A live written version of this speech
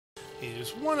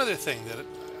There's one other thing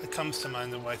that comes to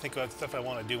mind when I think about stuff I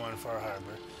want to do on Far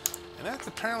Harbor. And that's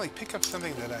apparently pick up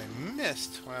something that I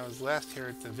missed when I was last here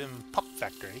at the VIM Puck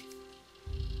Factory.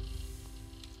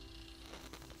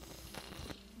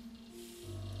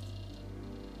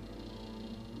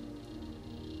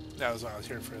 That was when I was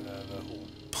here for the whole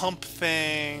pump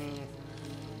thing.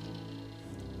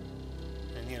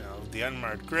 And, you know, the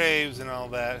unmarked graves and all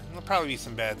that. There'll probably be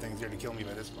some bad things here to kill me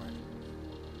by this point.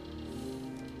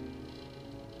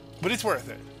 But it's worth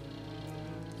it.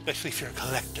 Especially if you're a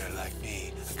collector like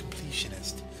me, a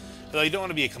completionist. Although you don't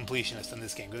want to be a completionist in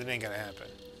this game, because it ain't gonna happen.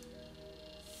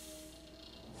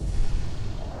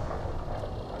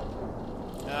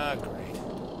 Ah, great.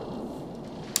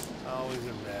 Always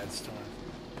a rad storm.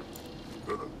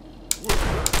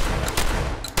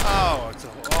 Oh, it's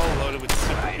all loaded with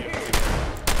super mutants.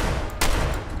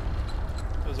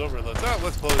 Those overloads. Oh,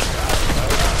 let's blow this guy.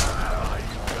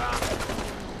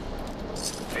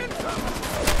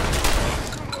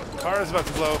 Car is about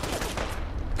to blow.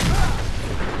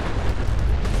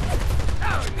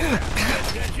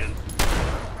 Attention.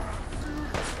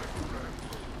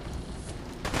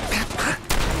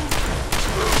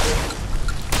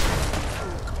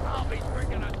 I'll be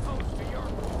drinking a toast to your...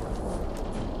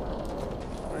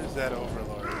 Where's that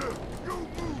overlord?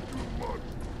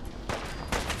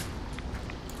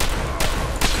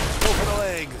 Go for the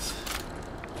legs.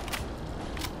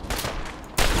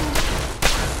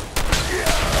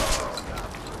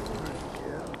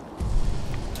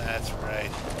 That's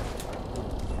right.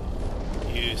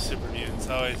 You super mutants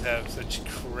always have such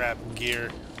crap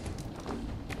gear.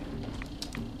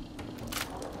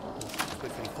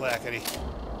 Clickety clackety.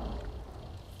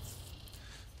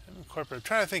 Corporate. I'm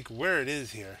trying to think where it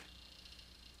is here.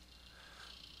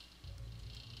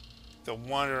 To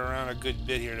wander around a good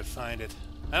bit here to find it.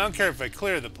 I don't care if I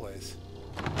clear the place.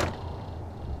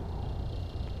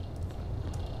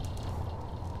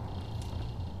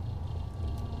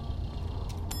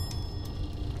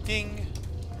 Ding.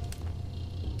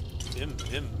 Vim,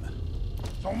 Vim.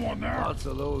 Someone there? Lots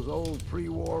of those old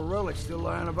pre-war relics still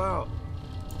lying about.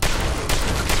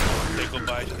 Say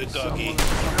goodbye to the doggy.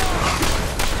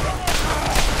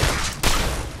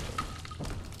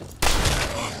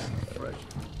 Fresh.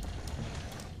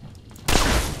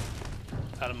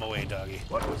 Out of my way, doggy.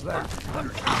 What was that?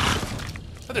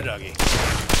 Other doggy.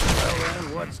 Well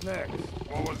then, what's next?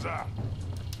 What was that?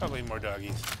 Probably more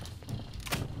doggies.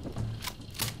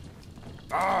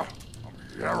 Ah, I'm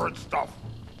hearing stuff.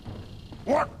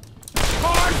 What?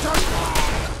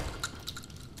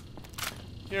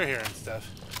 You're hearing stuff.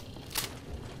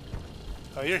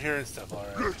 Oh, you're hearing stuff,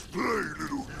 alright. Let's play,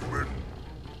 little human.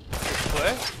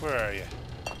 Play? Where are you?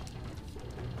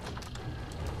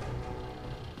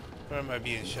 Where am I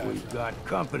being shot We've from? got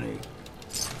company.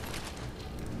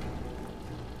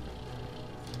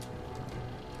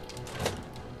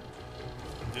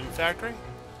 VIM Factory?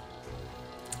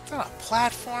 Is that a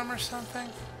platform or something?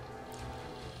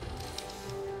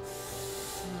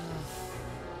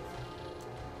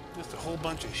 Just a whole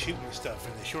bunch of shooting stuff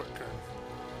in the short term.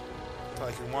 So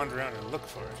I can wander around and look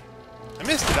for it. I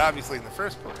missed it, obviously, in the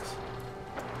first place.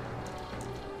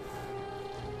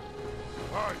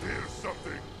 I hear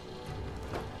something.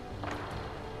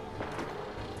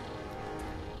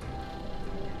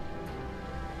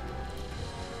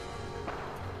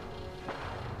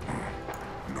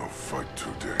 No fight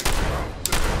today. Out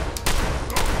there.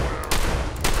 Somewhere.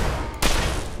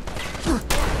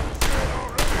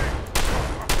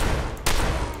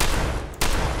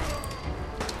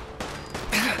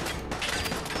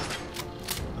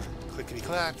 Clickety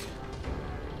clack.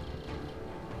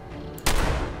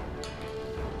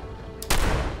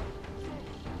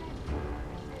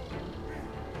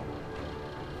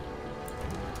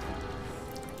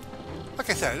 Like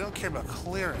I said, I don't care about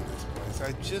clearing this place.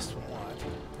 I just want to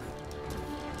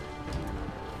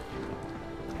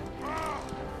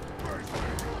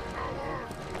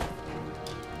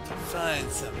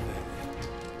find something.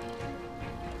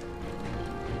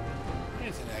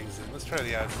 Here's an exit. Let's try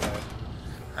the outside.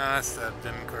 Ah, that's the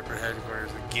VIM corporate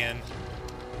headquarters again.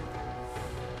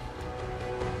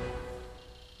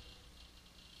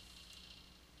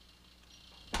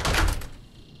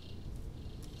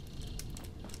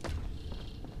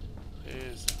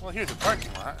 Well, here's a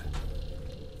parking lot.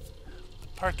 The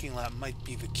parking lot might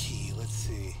be the key. Let's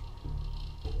see.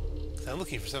 I'm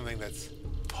looking for something that's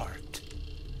parked.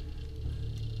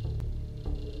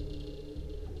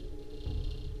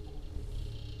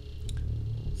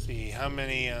 See, how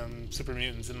many super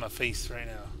mutants in my face right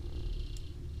now?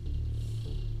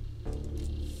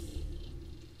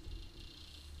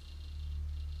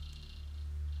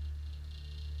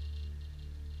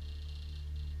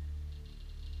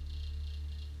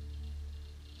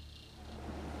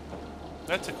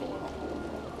 That took a while.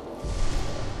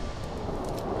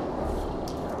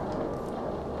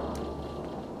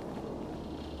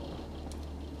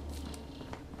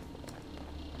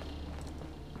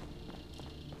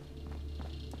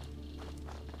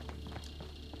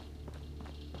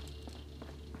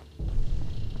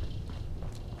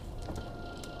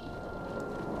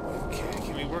 Okay,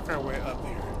 can we work our way up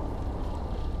here?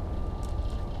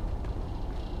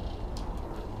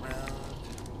 Around.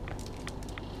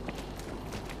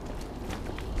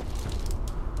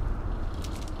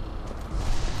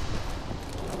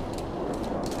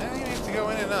 Now you need to go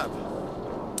in and up.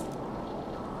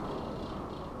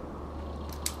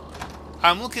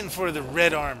 I'm looking for the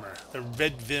red armor, the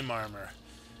red VIM armor.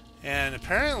 And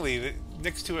apparently,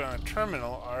 next to it on a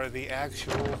terminal are the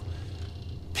actual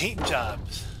paint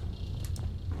jobs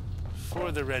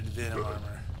for the red VIM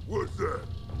armor. What's that?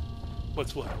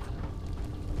 What's what?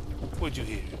 What'd you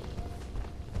hear?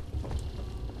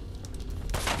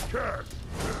 Cat.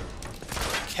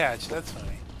 Catch, that's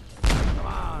funny. Come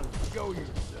on, show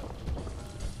yourself.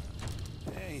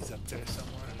 Yeah, he's up there somewhere.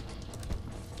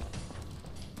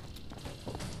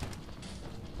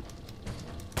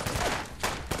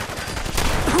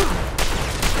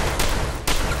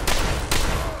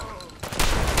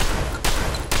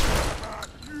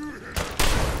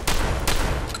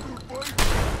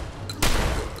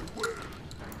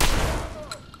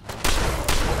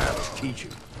 Teach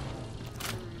you.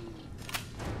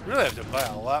 Really have to buy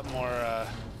a lot more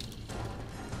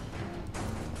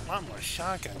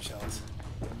shotgun shells.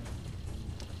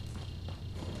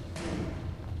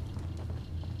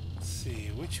 Let's see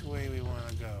which way we want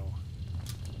to go.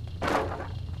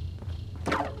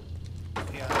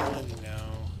 The island, no.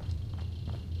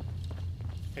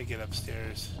 Gotta get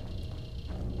upstairs.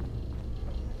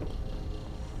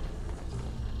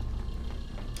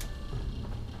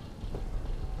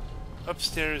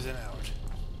 Upstairs and out.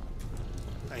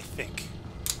 I think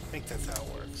that's how it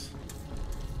works.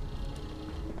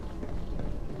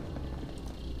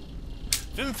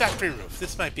 VIM factory roof.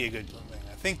 This might be a good thing.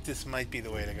 I think this might be the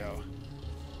way to go.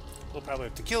 We'll probably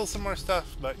have to kill some more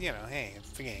stuff, but you know, hey,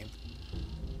 it's the game.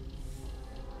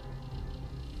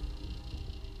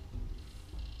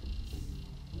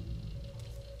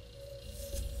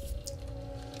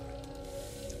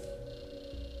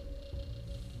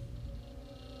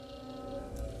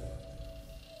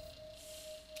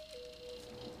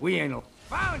 We ain't no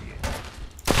found you.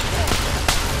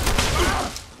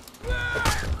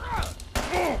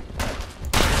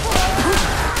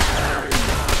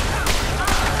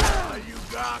 You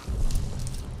got.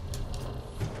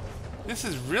 This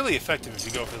is really effective if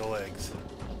you go for the legs.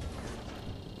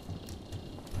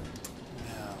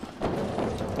 Now,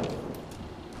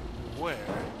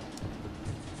 where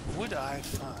would I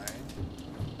find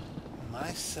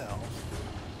myself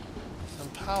some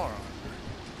power armor?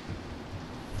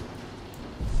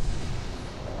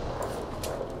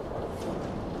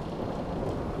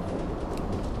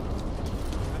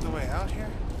 Another way out here?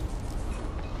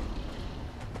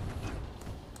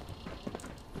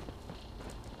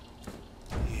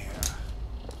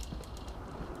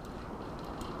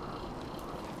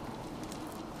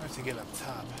 To get up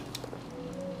top.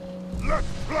 Let's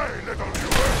play, little you.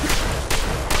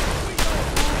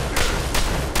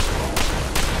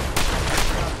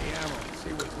 Got the ammo.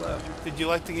 See what's left. Did you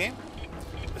like the game?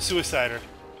 A Suicider.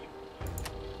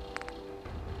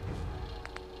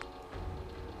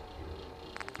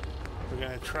 We're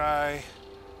gonna try.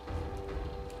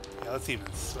 Yeah, let's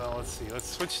even. So let's see. Let's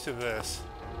switch to this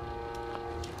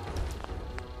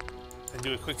and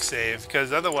do a quick save,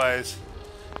 because otherwise,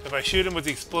 if I shoot him with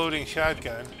the exploding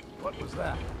shotgun, What was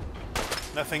that?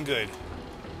 nothing good.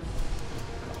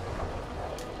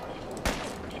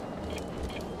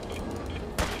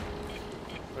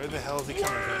 Where the hell is he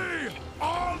coming from? We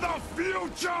are the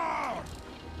future!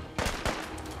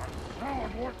 Now,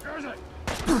 what is it?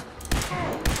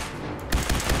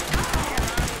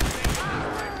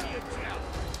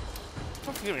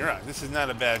 Don't get me wrong, this is not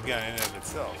a bad gun in and of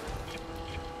itself.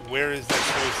 Where is that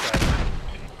Suicider?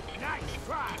 Nice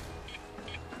try.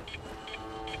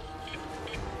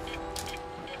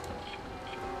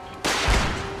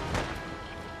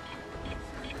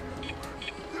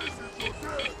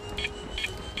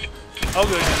 Oh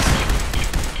goodness.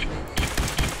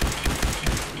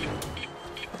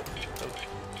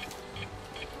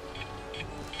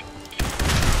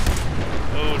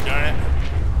 Oh darn it.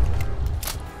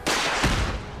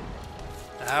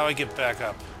 How do I get back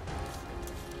up?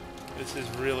 This is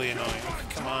really annoying.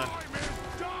 Come on. Time is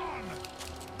done!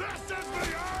 This is the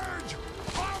age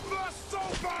of the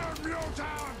super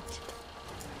mutant!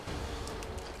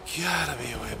 Gotta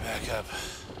be a way back up.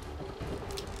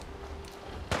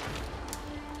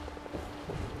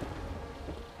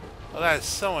 Oh, that is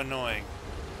so annoying.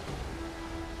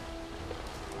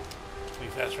 Can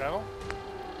we fast travel?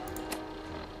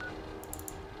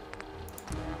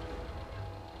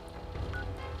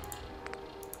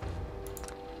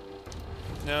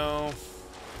 No.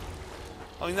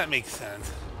 I mean, that makes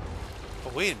sense.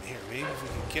 But wait a minute here. Maybe if we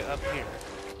can get up here.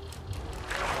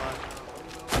 Come on.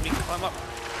 Let me climb up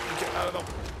and get out of the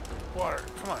water.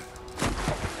 Come on.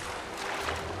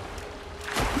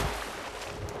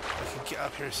 I can get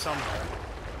up here somewhere.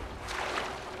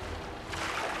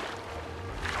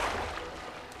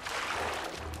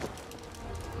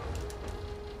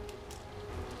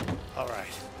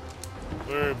 Alright.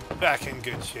 We're back in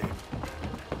good shape.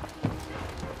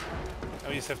 Now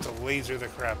we just have to laser the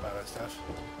crap out of stuff.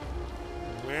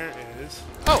 Where is...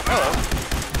 Oh, hello!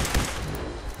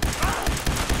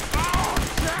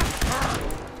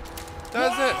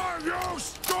 Does it? You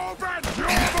stupid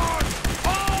human!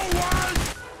 Always!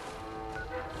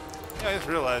 Yeah, I just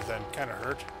realized I'm kind of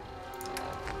hurt.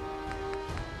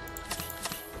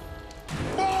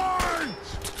 Fight!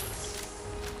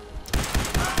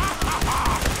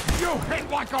 You hit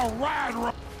like a rad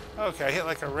roach! Okay, I hit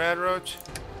like a rad roach.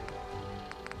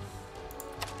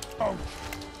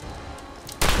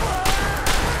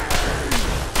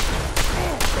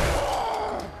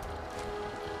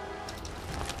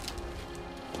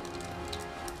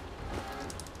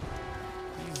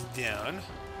 He's down.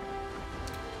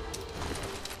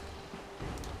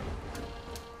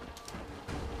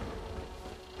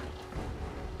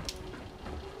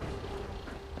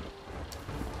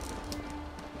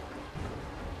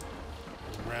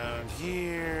 Around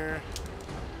here.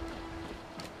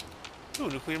 Ooh,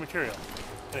 nuclear material.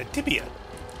 And a tibia.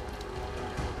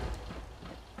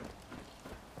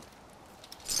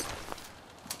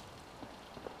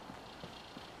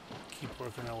 Keep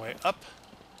working our way up.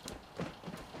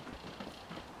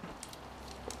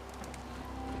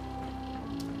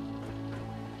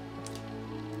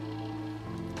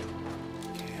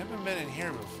 Okay, haven't been in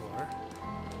here before.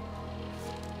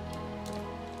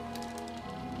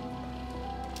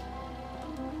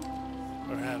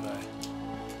 Or have I?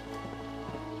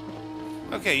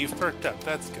 Okay, you've perked up.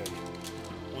 That's good.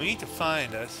 We need to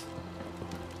find us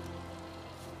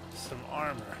some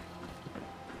armor.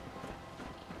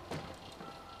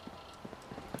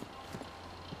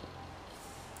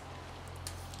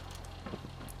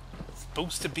 It's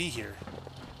supposed to be here.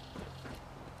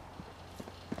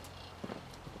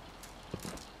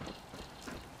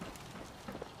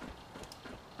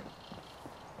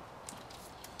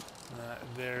 Not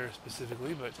there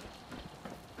specifically, but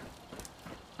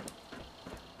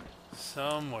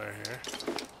somewhere here.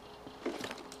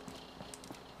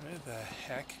 Where the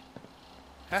heck?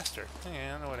 Aster. Okay,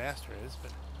 I don't know what Aster is,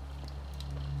 but...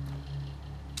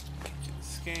 Kitchen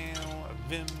scale, a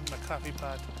VIM, a coffee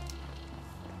pot.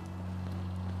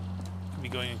 Could be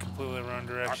going in completely the wrong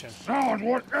direction. Sound,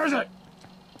 what is it?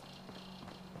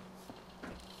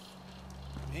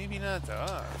 Maybe not though.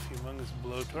 Ah, a humongous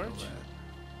blowtorch.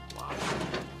 I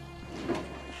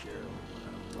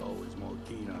was always more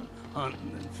keen on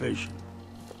hunting than fishing.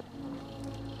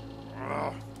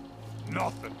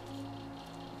 Nothing.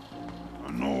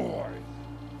 Annoyed.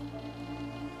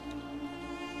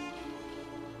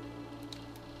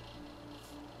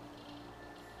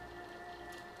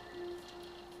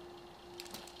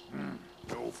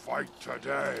 No fight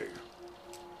today.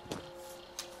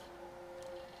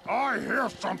 I hear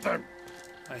something.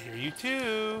 I hear you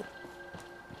too.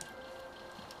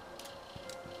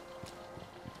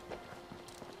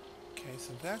 Okay,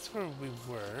 so that's where we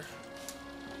were.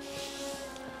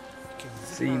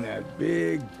 Seen that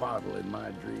big bottle in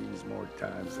my dreams more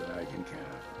times than I can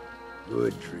count.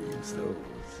 Good dreams, those.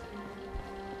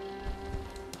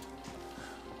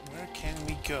 Where can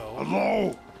we go?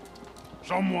 Hello?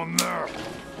 Someone there.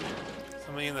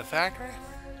 Somebody in the factory?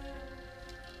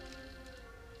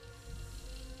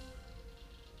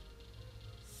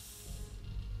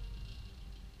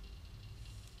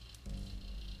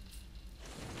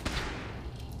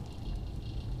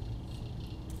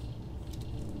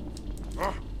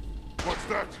 What's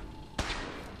that?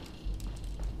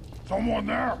 Someone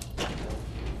there?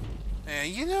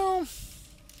 You know...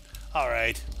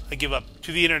 Alright, I give up.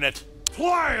 To the internet.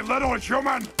 Play, little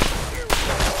human!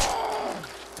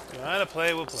 You wanna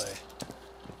play, we'll play.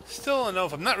 Still don't know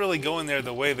if I'm not really going there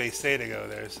the way they say to go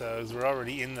there, so as we're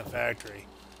already in the factory.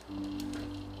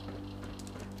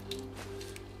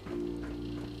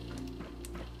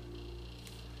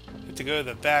 Have to go to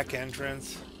the back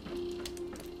entrance.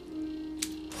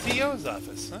 CEO's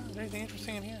office. Huh? Is there anything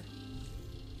interesting in here?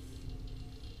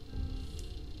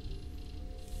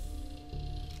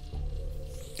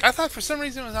 I thought for some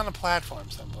reason it was on a platform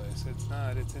someplace. It's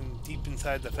not. It's in deep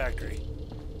inside the factory.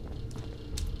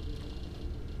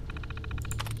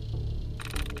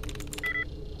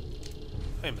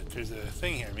 Wait a minute. There's a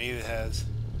thing here. Maybe it has...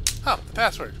 Oh, the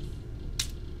password.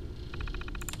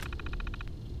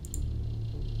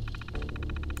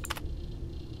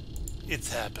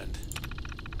 It's happened.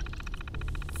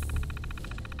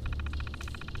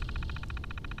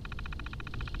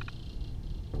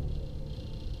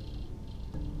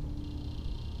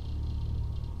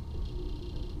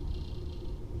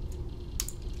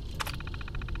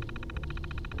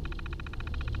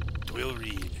 We'll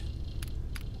read.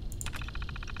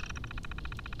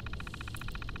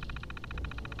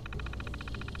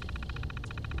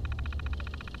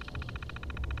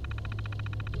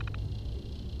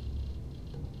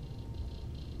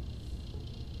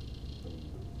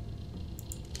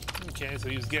 Okay, so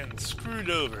he was getting screwed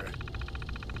over.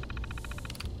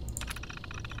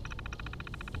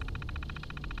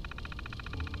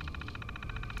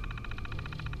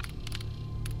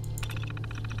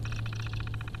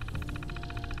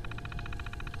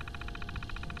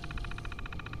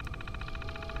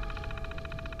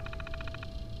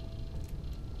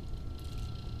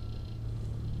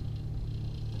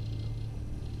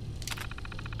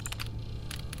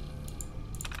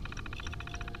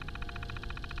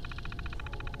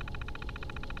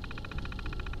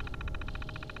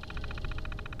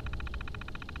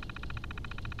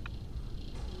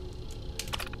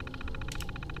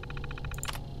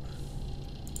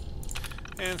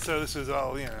 And so this was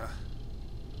all, you know.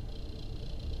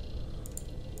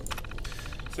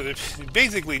 So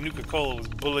basically Nuka-Cola was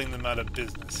bullying them out of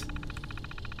business.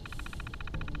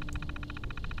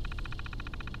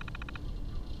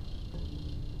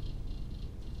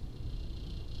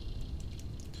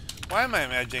 Why am I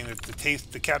imagining that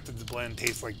the Captain's Blend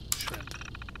tastes like shrimp?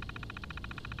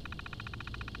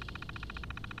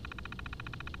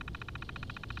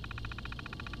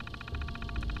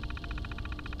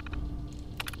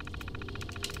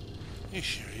 You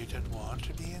sure you didn't want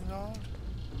to be involved?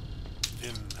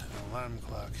 VIM, an alarm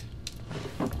clock.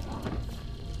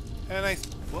 And a nice...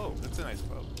 Whoa, that's a nice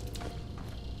globe.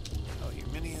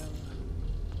 Aluminium.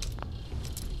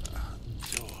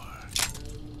 Door.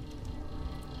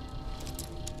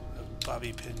 A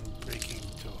bobby pin breaking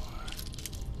door.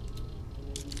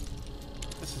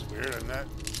 This is weird.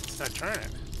 It's not turning.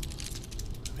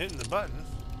 I'm hitting the button.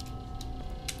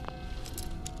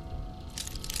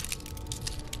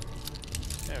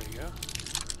 There we go.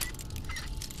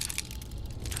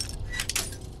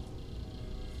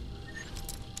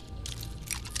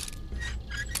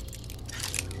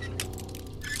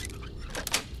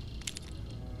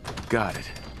 Got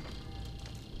it.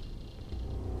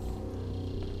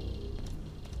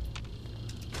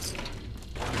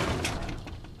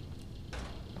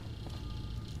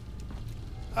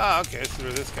 Ah, okay, this is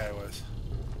where this guy was.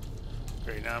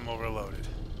 Great, now I'm overloaded.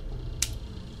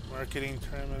 Marketing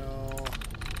terminal.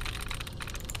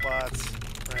 Plots,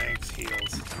 ranks,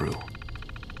 heals. Through.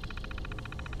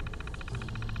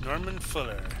 Norman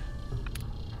Fuller.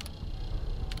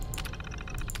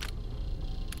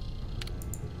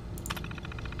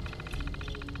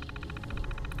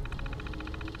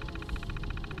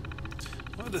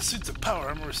 One of the suits of power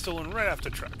armor was stolen right off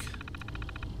the truck.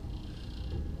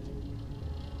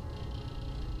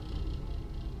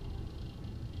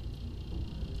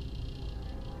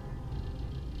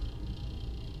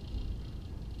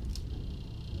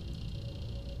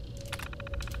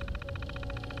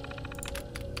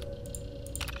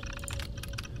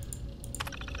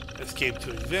 Escape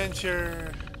to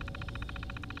adventure.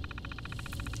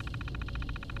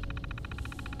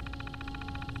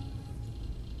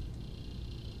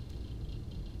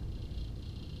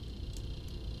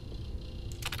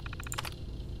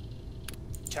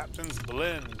 Captain's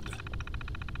Blend.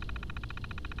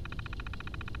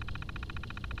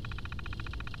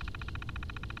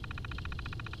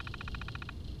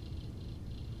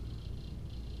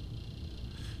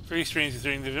 Very strange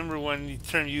considering the number one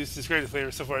term used to describe the flavor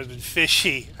so far has been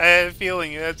fishy. I have a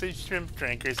feeling that's a shrimp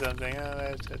drink or something. Oh,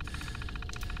 that's it.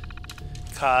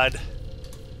 Cod.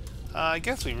 I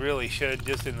guess we really should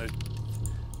just in the...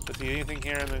 Let's see, anything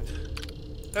here in the...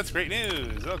 That's great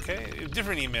news. Okay,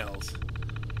 different emails.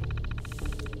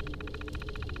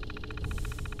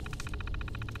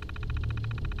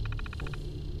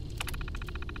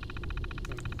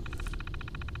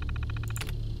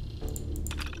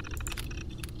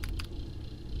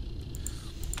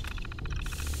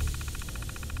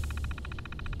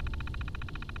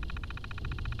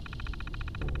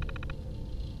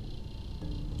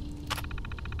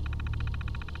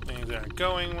 jobs aren't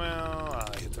going well. Oh,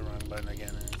 I hit the wrong button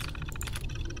again.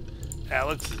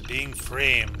 Alex is being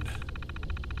framed.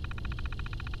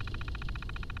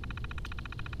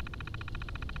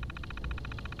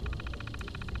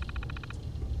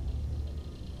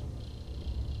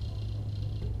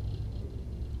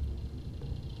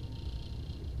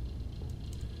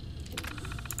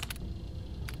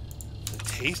 The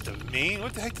taste of Maine?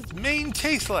 What the heck does Maine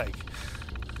taste like?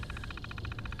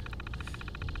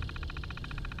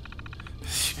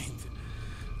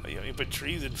 You put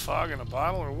trees and fog in a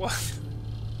bottle or what?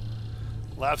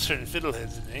 Lobster and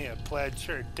fiddleheads in there. A plaid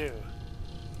shirt too.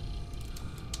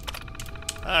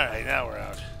 Alright, now we're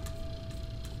out.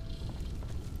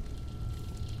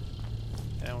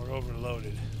 And we're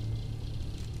overloaded.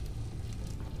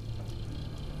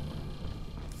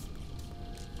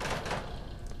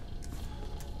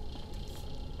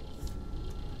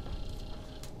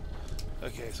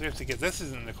 Okay, so we have to get this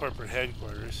is in the corporate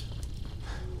headquarters.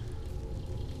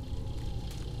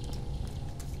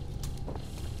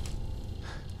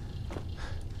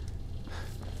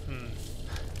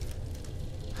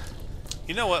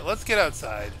 You know what? Let's get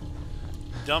outside,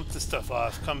 dump the stuff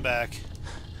off, come back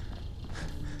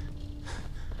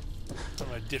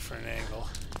from a different angle.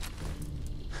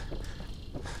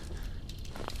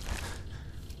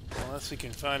 Unless we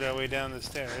can find our way down the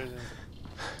stairs and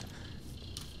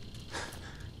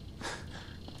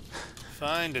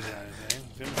find a darn thing.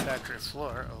 VIM factory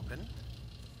floor open.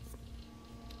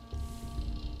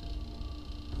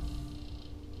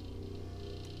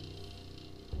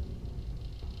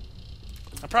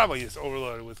 I'm probably just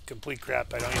overloaded with complete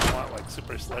crap. I don't even want like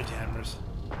super sledgehammers.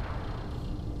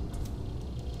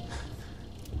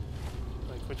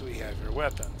 Like, what do we have here?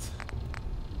 Weapons.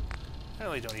 I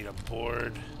really don't need a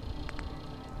board.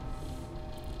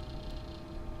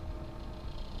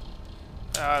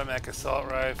 Automatic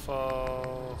assault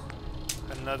rifle.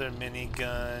 Another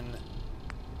minigun.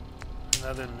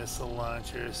 Another missile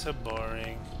launcher. So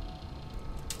boring.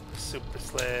 Super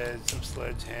sledge, some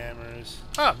sledgehammers.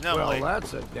 Oh, no, well, wait.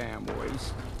 that's a damn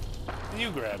waste.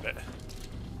 You grab it.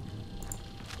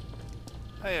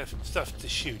 I have stuff to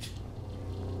shoot.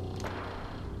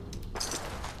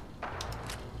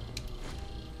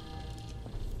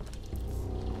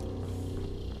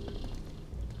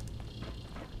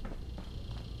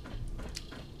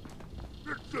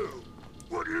 Victor,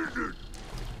 what is it?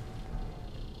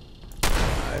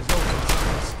 Eyes open.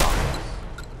 Stop.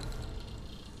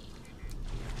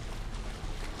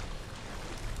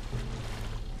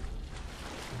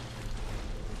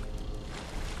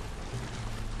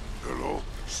 Hello?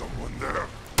 Someone there?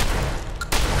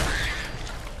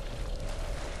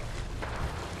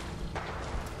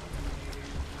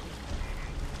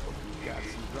 Got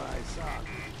some dry sock.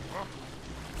 Huh?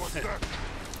 What's that?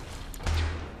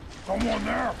 Someone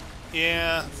there?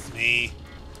 Yeah, it's me.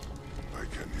 I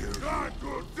can hear you. God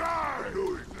will die!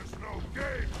 Louis, there's no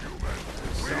game, human.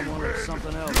 Someone or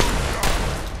something else.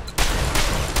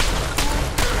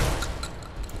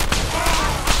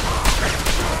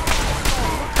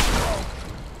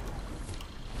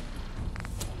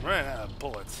 I'm running out of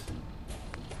bullets.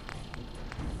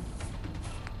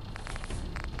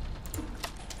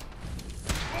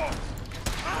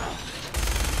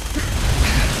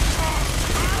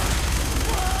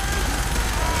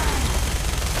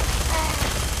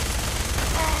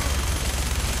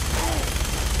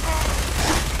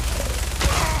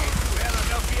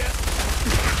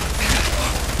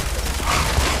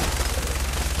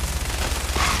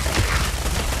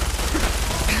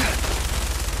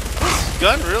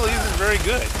 Gun really isn't very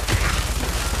good.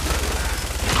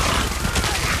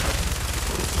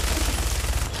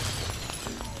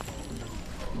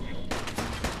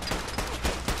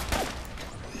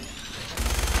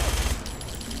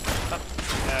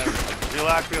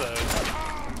 Relock, reload.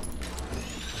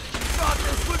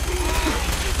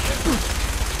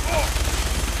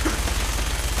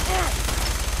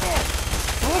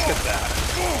 Look at that.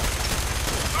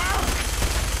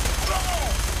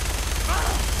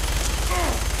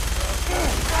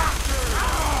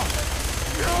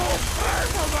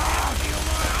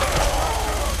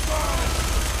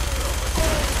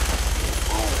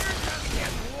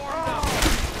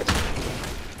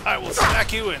 I will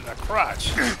smack you in the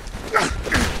crotch.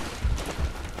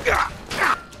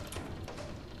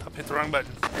 I'll hit the wrong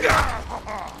button.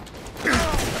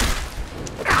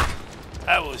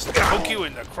 I will poke you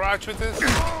in the crotch with this.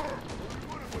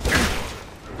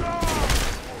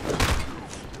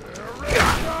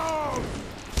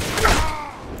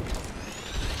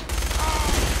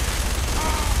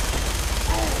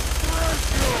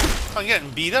 I'm getting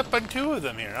beat up on two of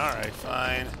them here. Alright,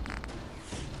 fine.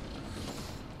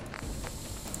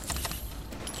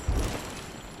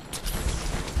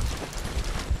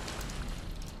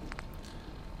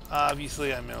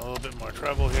 Obviously, I'm in a little bit more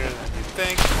trouble here than you'd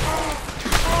think.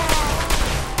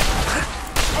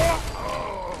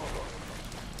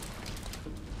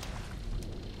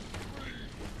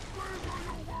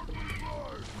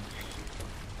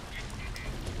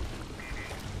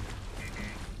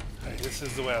 Alright, this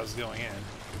is the way I was going in.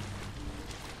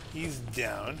 He's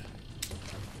down.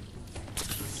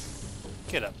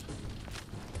 Get up.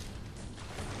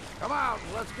 Come out,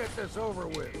 and let's get this over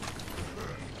with.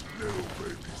 Little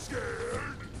baby scared.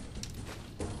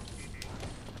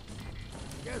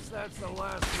 Guess that's the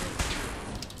last one.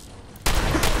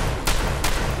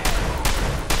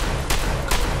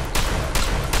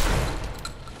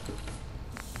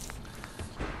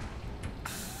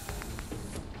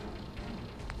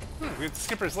 We have the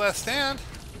skipper's last stand.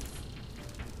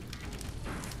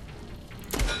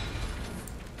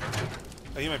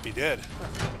 Oh, he might be dead.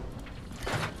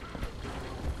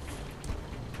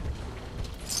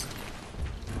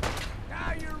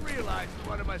 Now you realize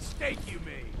what a mistake you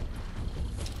made.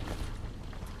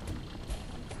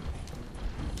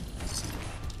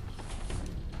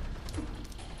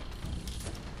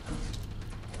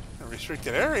 A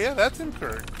restricted area, that's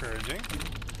encouraging.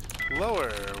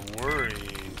 Lower worry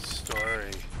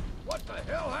story. What the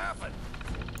hell happened?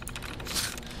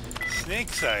 Snake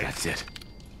sight. That's it.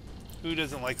 Who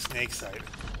doesn't like snake sight?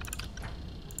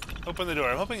 Open the door.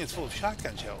 I'm hoping it's full of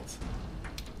shotgun shells.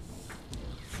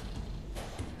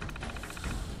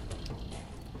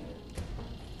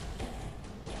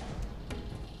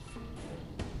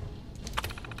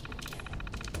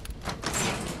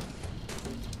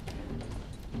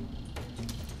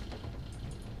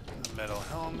 A metal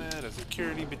helmet, a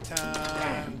security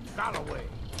baton. Got away.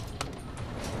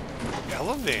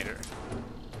 Elevator.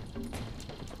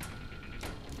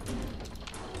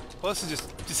 Well, this is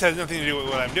just has nothing to do with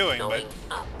what I'm doing, but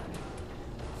Up.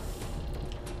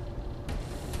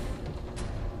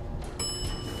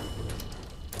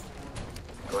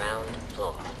 Ground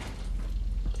floor.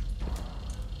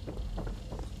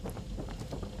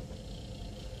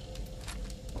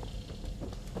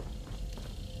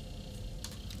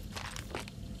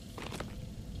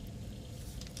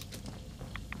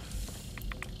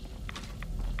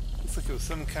 looks like it was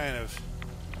some kind of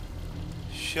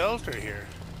shelter here.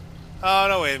 Oh,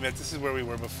 no, wait a minute. This is where we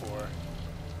were before.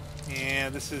 Yeah,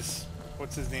 this is...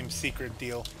 what's his name's secret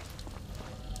deal.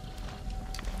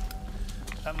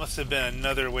 That must have been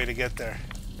another way to get there.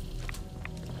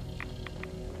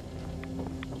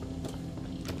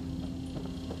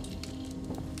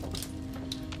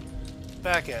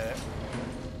 Back at it.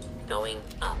 Going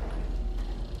up.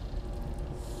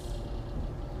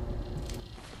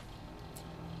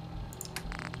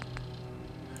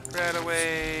 Right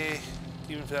away.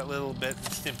 Even for that little bit,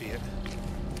 stimpy it.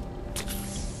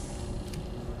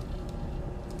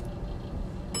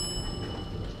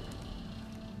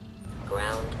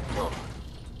 Ground floor.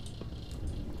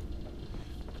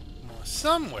 Well,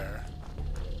 somewhere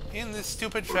in this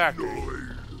stupid factory.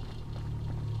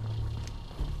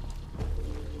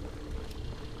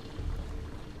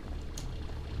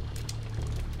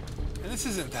 And this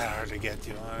isn't that hard to get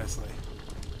to, honestly.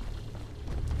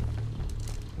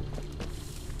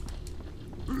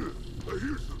 I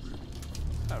hear something.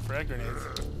 Frag grenades.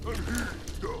 I'm here.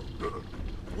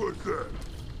 What's that?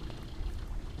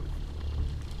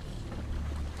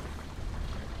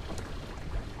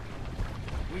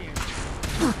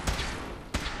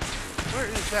 Where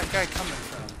is that guy coming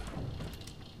from?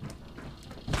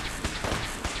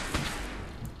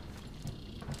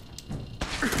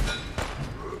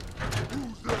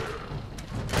 Who's there?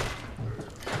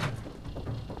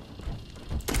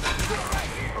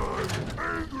 I'm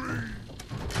angry.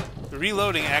 The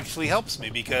reloading actually helps me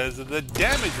because of the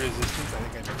damage resistance. I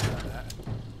think I mentioned on that.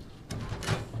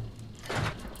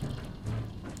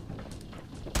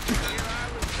 Here I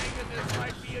was thinking this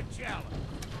might be a challenge.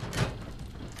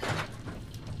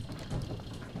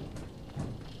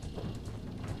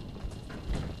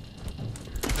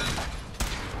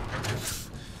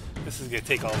 This is gonna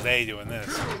take all day doing this.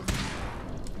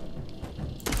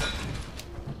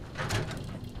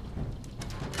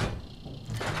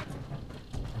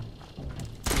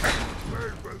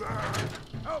 Wait for that.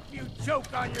 Hope you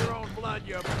choke on your own blood,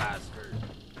 you bastard.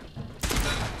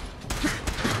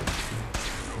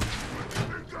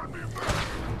 It got me back.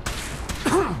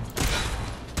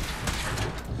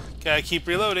 Gotta keep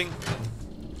reloading.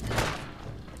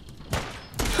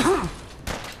 You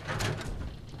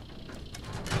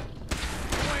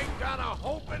ain't got a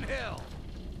hope in hell.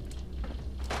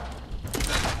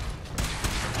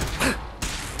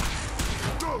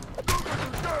 No, don't let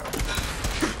her down.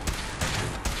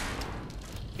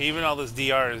 Even all this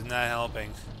DR is not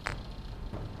helping.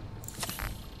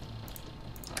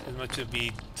 As much as it'd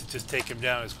be to just take him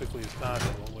down as quickly as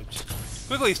possible, which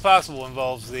quickly as possible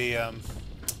involves the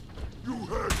You had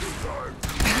your time.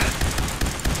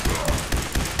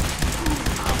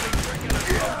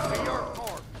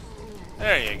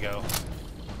 there you go.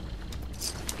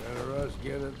 Better us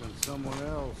get it than someone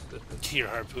else. Your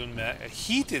harpoon mat, a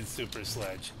heated super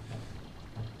sledge.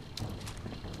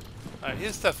 Alright,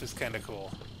 his stuff is kind of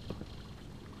cool.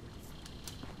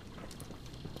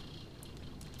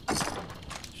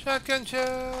 Shotgun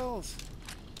shells!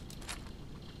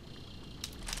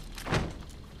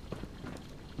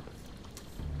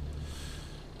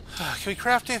 Can we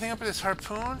craft anything up with this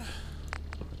harpoon?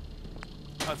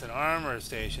 Oh, it's an armor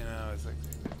station. Oh, it's like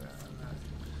I'm not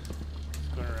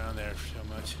going around there so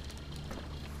much.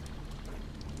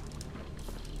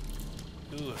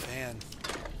 Ooh, a fan.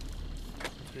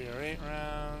 308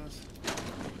 rounds.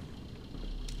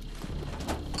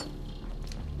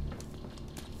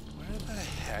 Where the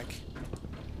heck?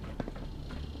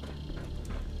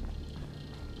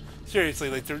 Seriously,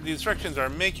 like the instructions are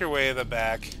make your way to the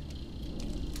back.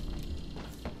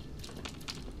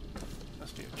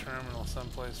 Must be a terminal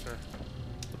someplace for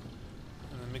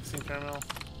in the mixing terminal.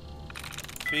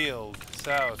 Field,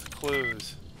 south,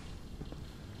 clues.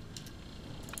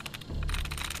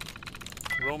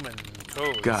 Roman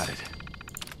codes. Got it.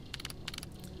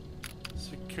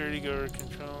 Security guard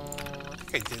control. I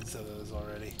think I did some of those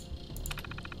already.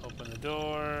 Open the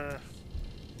door.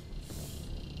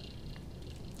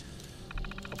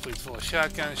 Hopefully it's full of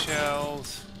shotgun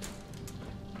shells.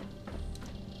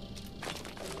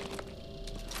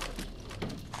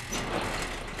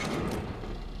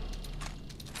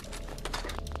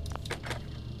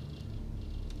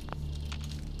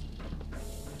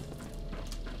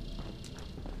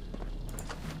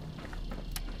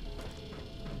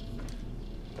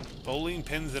 Bowling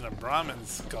pins and a Brahmin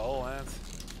skull. That's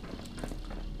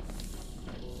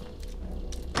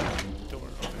door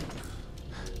open.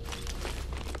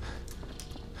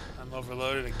 I'm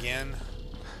overloaded again.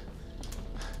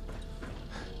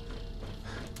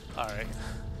 All right,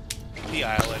 the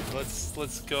island.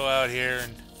 Let's go out here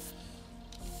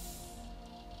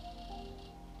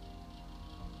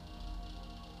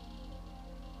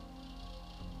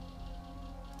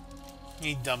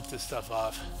and dump this stuff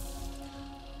off.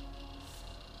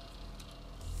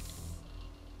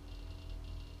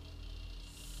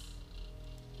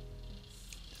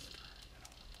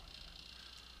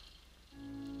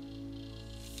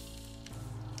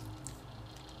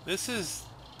 This is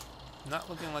not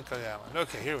looking like an island.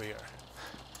 Okay, here we are.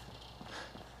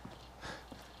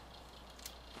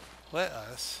 Let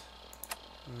us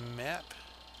map.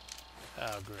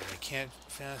 Oh, great. I can't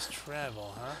fast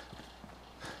travel, huh?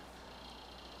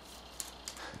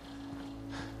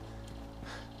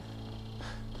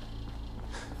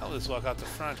 I'll just walk out the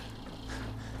front.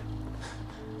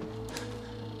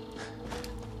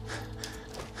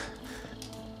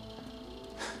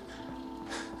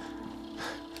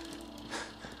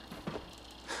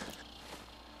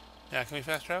 Yeah, can we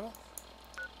fast travel?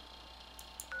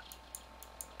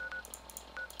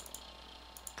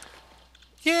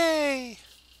 Yay!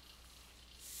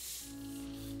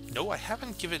 No, I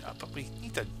haven't given up, but we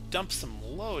need to dump some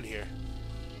load here.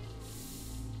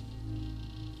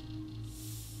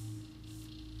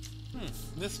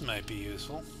 This might be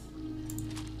useful.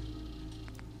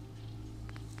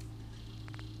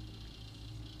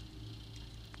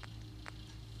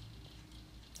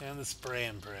 And the spray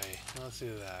and pray. Let's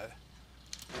do that.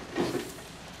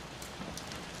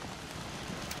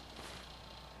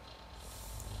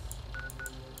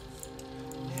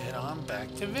 Head on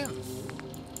back to VIM.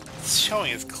 It's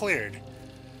showing it's cleared.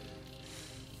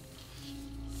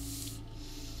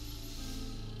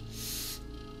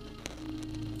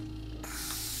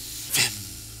 VIM.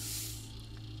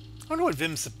 I wonder what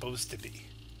VIM's supposed to be.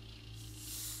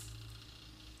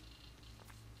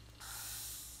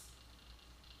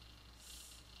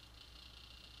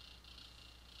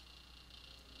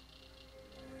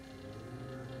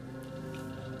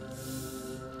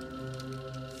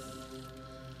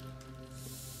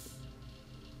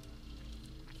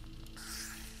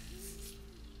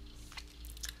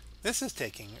 This is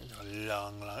taking a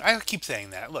long... I keep saying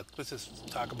that. Look, let's just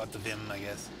talk about the VIM, I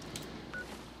guess.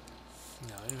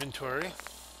 No, inventory.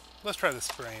 Let's try the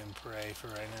spray and pray for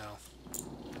right now.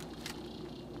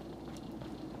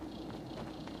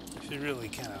 Should really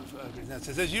kind of... It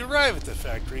says, as you arrive at the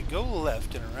factory, go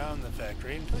left and around the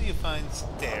factory until you find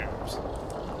stairs.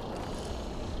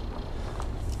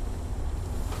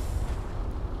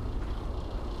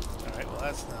 Alright, well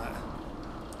that's not...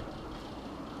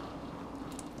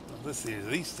 This is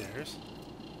these stairs.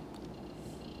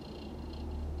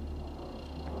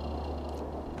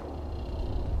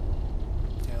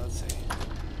 Yeah, let's see.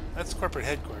 That's corporate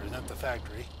headquarters, not the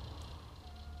factory.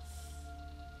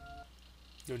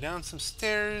 Go down some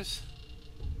stairs.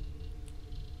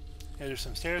 Yeah, there's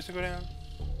some stairs to go down.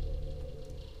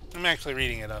 I'm actually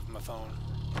reading it off my phone.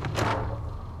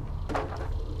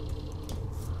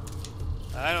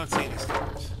 I don't see any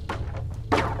stairs.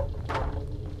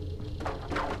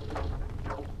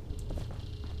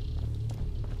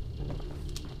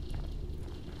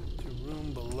 There's a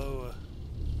room below a...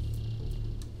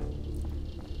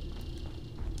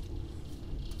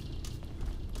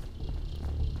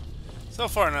 So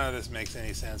far, none of this makes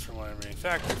any sense from what I'm reading.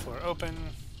 Factory floor open.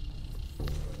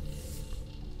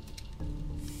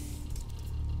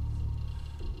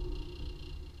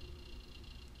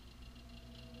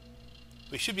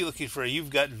 We should be looking for a "You've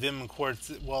Got VIM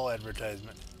Quartz" wall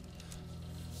advertisement.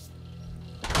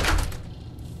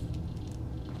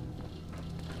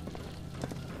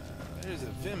 There's a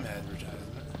VIM advertisement.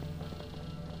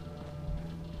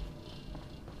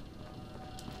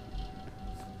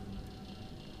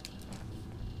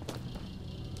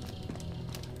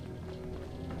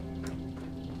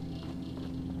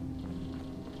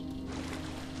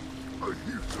 I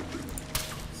hear something.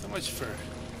 So much for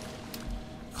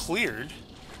cleared.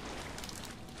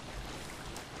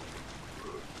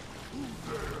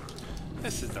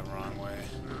 This is the wrong way.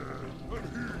 I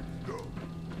hear stuff.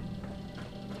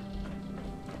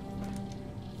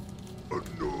 A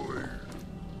noise.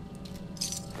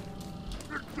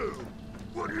 Sit down.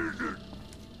 What is it?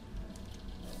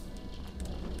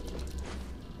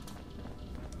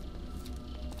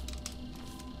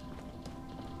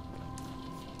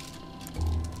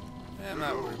 I'm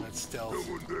not worried about stealth.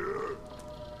 Someone there?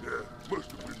 Yeah,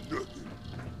 must have been nothing.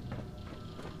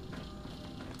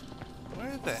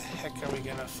 Where the heck are we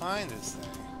gonna find this thing?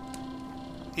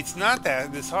 It's not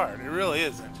this hard. It really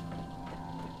isn't.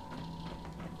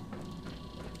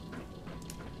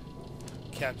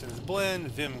 Captain's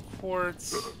Blend, VIM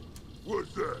Quartz.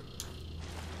 What's that?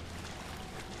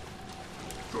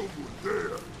 Someone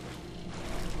there.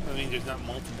 I mean, there's not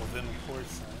multiple VIM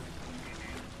Quartz signs.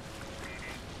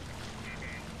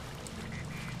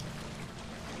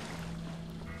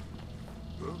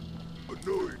 Huh? A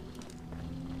noise.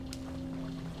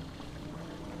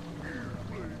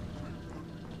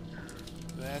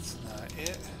 That's not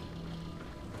it.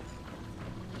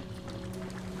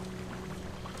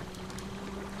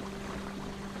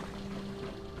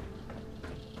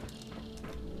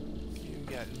 You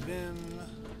got VIM.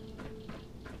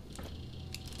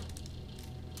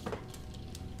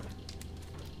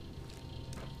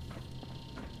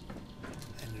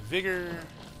 And Vigor.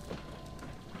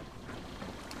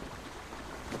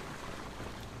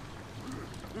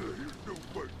 Here's no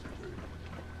fight today.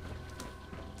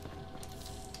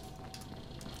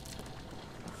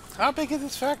 How big could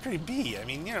this factory be? I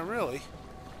mean, yeah, really.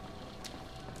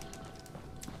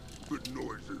 Good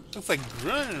noises. Looks like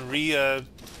Grun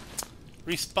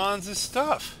respawns his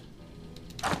stuff.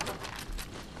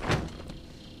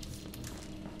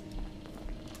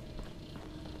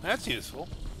 That's useful.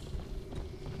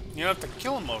 You don't have to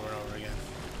kill him over and over again.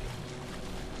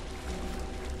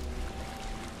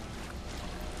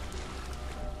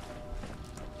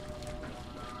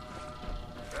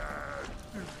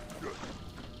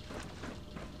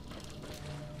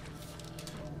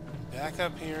 Back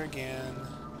up here again.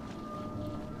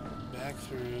 Back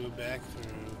through, back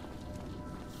through.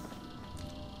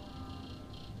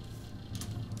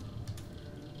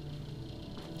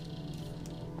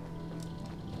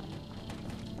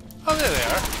 Oh, there they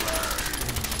are.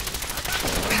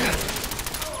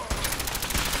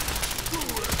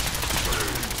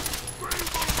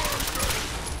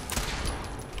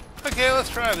 Okay, let's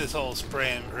try this whole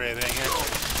spray and pray thing here.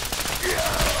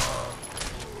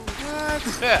 Not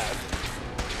bad.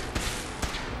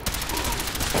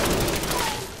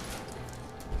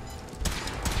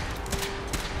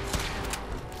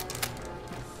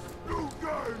 No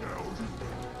guy now.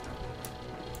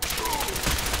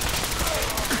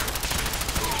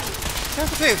 I have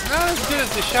to say, it's not as good as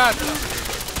the shotgun.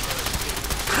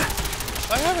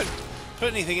 I haven't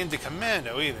put anything into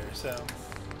commando either, so...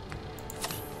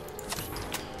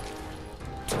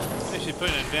 I should put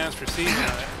an advanced receiver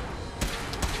on it.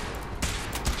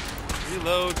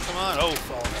 Reload, come on. Oh,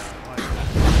 fall down. Like that.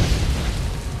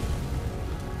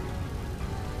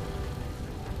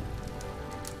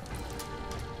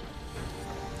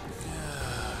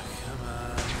 Come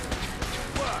on.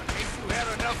 What? Ain't you had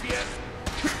enough yet?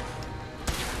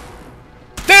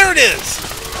 There it is!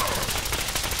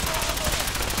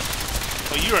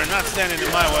 Well, you are not standing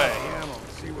in my way. Ammo.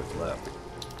 See what's left.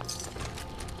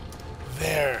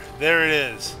 There it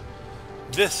is.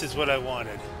 This is what I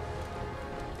wanted.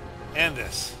 And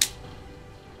this.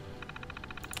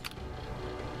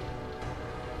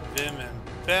 VIM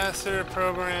Ambassador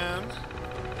Program.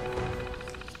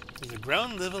 There's a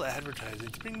ground level advertising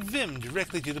to bring VIM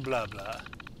directly to the blah blah.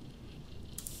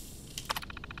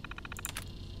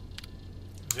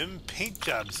 VIM paint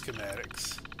job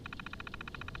schematics.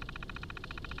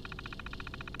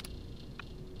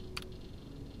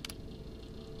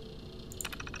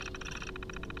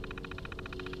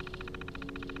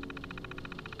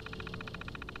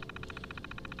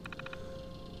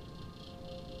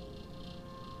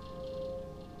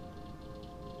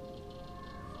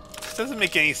 This doesn't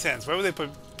make any sense. Why would they put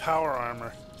power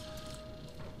armor?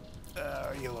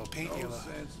 Yellow paint, No yellow.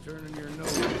 sense turning your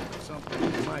nose at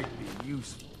something that might be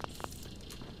useful.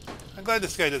 I'm glad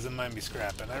this guy doesn't mind me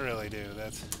scrapping. I really do.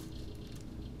 That's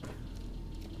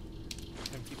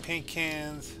empty paint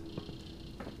cans.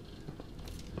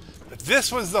 But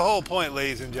this was the whole point,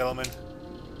 ladies and gentlemen.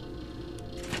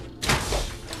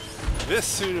 This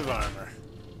suit of armor.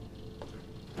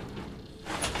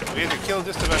 We had to kill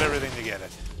just about everything to get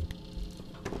it.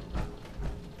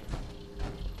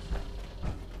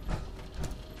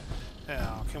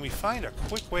 Now, can we find a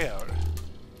quick way out?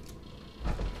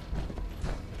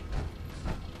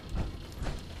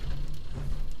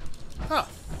 Huh.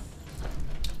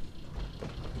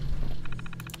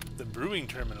 The brewing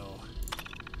terminal.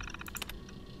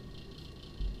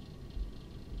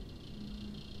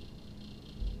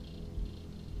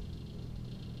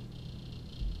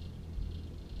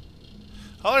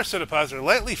 All our soda pods are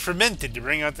lightly fermented to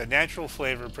bring out the natural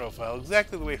flavor profile,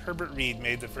 exactly the way Herbert Reed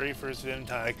made the very first Vim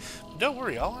tonic. But don't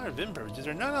worry, all our Vim beverages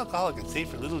are non-alcoholic and safe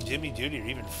for little Jimmy, Judy, or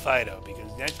even Fido,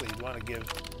 because naturally you'd want to give...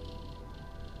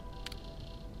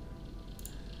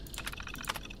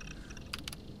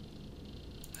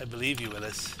 I believe you,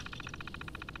 Willis.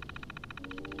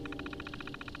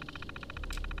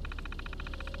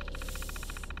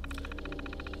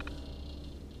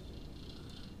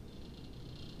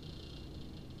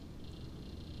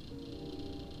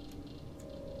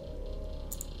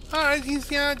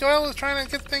 Alright, Doyle is trying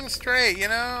to get things straight, you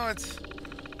know, it's...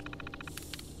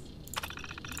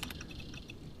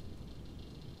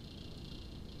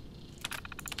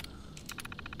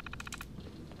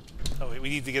 Oh, wait, we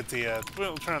need to get the,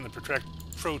 we'll turn on the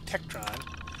Protectron,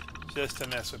 just to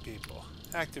mess with people.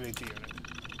 Activate the unit.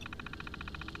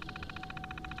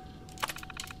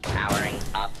 Powering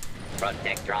up.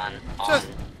 Protectron on Just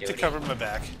duty. to cover my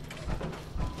back.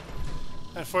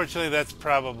 Unfortunately, that's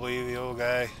probably the old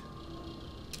guy.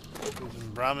 There's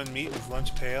some Brahmin meat in his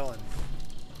lunch pail and...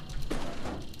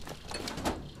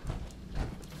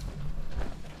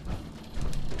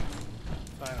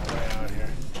 Find a way out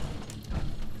here.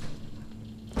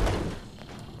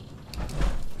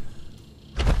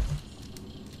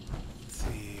 Let's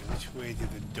see, which way to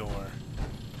the door?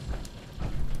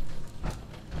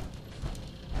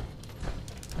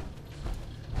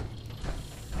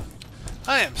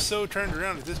 I am so turned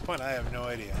around at this point, I have no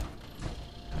idea.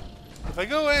 If I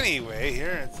go anyway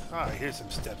here, it's... Oh, here's some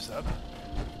steps up.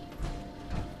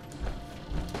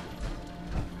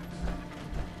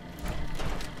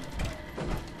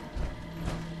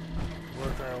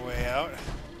 Work our way out.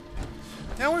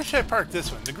 Now, where should I park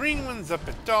this one? The green one's up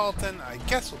at Dalton. I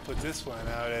guess we'll put this one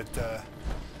out at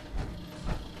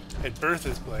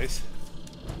Bertha's place.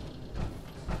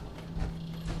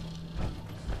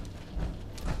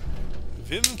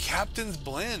 Vim Captain's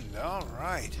Blend.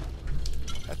 Alright.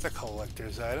 That's a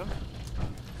collector's item.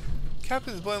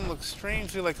 Captain's Blend looks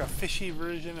strangely like a fishy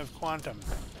version of Quantum.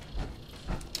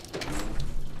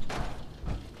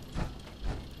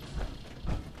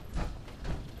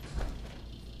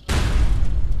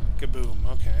 Kaboom.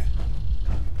 Okay.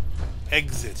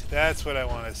 Exit. That's what I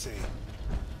want to see.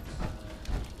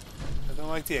 I don't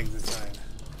like the exit sign.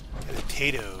 And a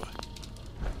potato.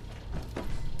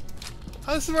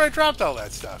 Oh, this is where I dropped all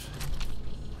that stuff.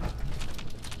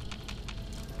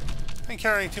 I'm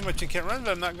carrying too much and can't run,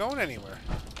 but I'm not going anywhere.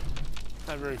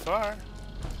 Not very far.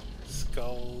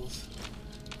 Skulls.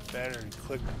 Battered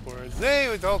clipboards.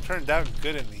 It all turned out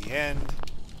good in the end.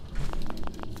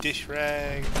 Dish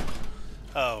rag.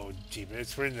 Oh,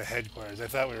 jeepers. We're in the headquarters. I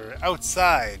thought we were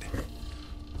outside.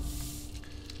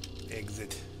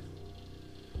 Exit.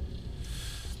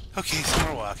 Okay, so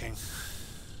we're walking.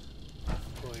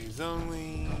 Employees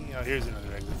only. Oh, here's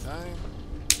another exit sign.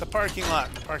 The parking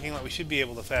lot. The parking lot. We should be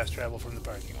able to fast travel from the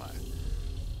parking lot.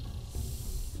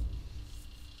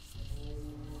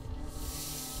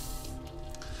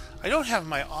 I don't have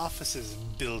my offices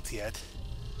built yet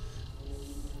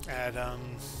at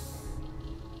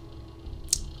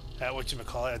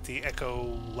whatchamacallit, at the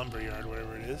Echo Lumberyard,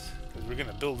 whatever it is, because we're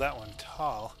gonna build that one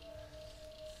tall.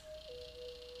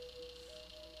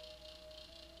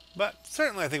 But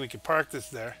certainly I think we could park this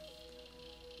there.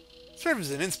 Serve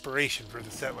as an inspiration for the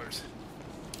settlers.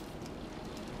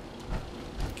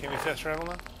 Can we fast travel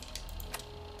now?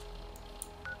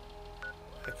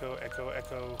 Echo, echo,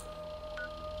 echo.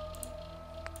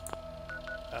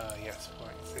 Yes.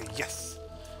 Say yes.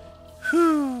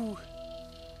 Whoo!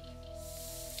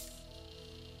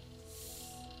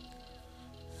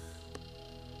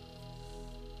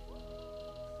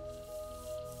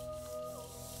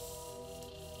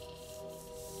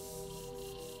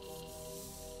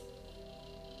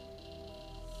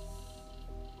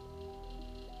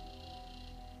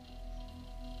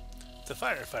 The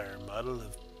Firefighter model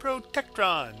of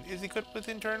Protectron is equipped with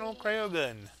internal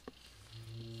cryogun.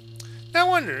 Now I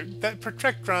wonder, that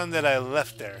Protectron that I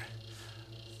left there,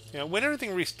 you know, when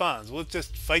everything respawns, will it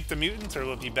just fight the mutants, or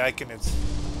will it be back in its,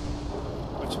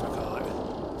 whatchamacallit?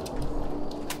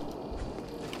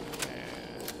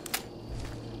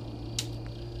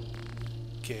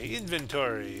 Okay,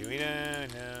 inventory. We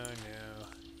no.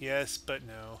 Yes, but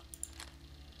no.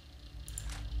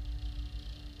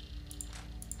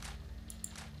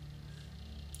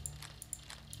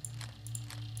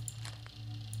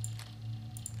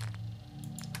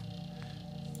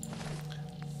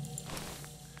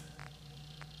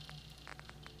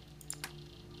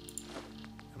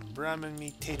 Ramen,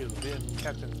 meat, potato, VIM,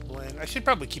 Captain's Blend. I should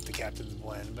probably keep the Captain's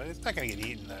Blend, but it's not going to get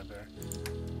eaten that there.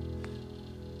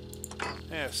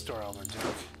 Yeah, store all the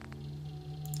junk.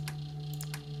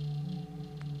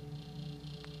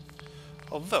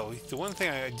 Although, the one thing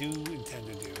I do intend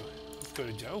to do, let's go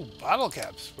to junk. Oh, bottle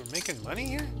caps. We're making money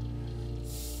here?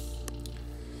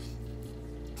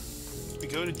 We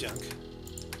go to junk.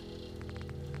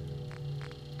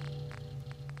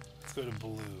 Let's go to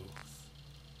blue.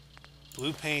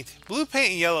 Blue paint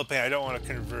and yellow paint I don't want to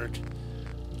convert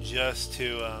just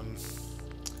to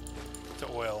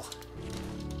oil.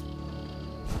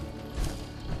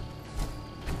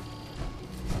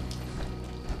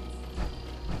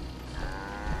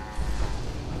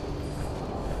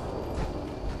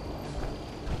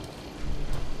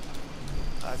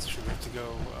 That's true, we have to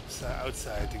go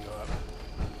outside to go up.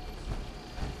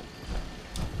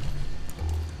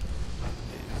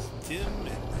 It's dim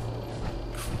and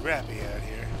crappy out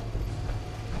here.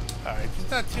 Alright,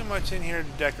 there's not too much in here to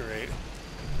decorate.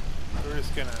 We're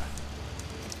just gonna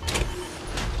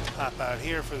hop out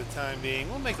here for the time being.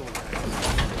 We'll make it look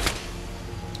nice.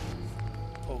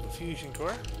 Pull the fusion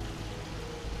core.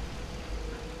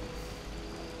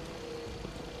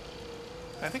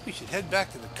 I think we should head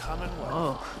back to the Commonwealth.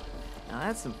 Oh, now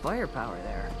that's some firepower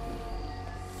there.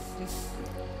 I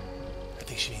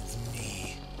think she means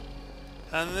me.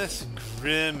 On this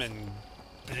grim and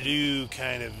blue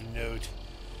kind of note,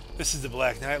 this is the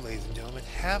Black Knight, ladies and gentlemen.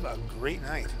 Have a great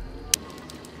night.